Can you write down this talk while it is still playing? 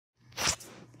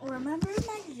remember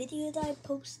my video that I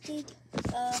posted?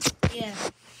 Yeah.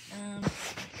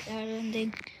 That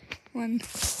ending one.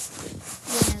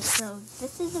 Yeah, so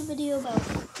this is a video about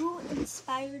who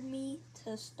inspired me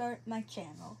to start my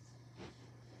channel.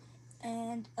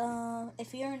 And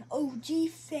if you're an OG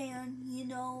fan, you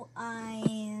know I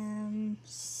am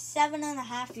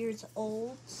 7.5 years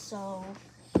old, so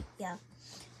yeah.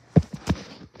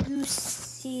 You've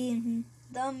seen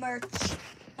the merch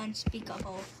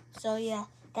Unspeakable. So yeah,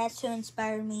 that's who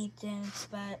inspired me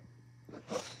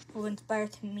who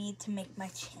inspired me to make my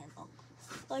channel.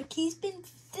 Like, he's been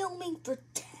filming for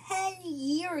 10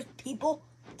 years, people.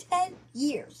 10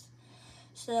 years.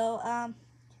 So,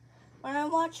 when I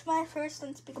watched my first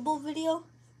Unspeakable video,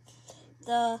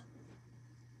 the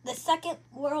second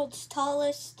world's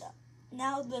tallest,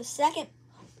 now the second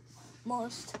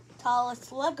most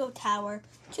tallest Lego tower,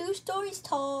 2 stories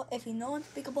tall. If you know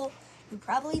Unspeakable, you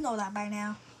probably know that by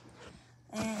now.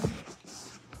 And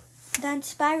that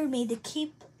inspired me to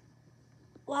keep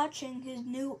watching his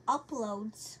new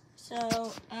uploads.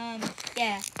 So,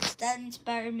 yeah, that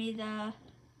inspired me to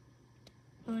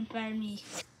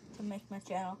make my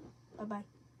channel. Bye-bye.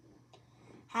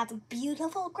 Have a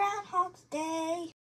beautiful Groundhog's Day.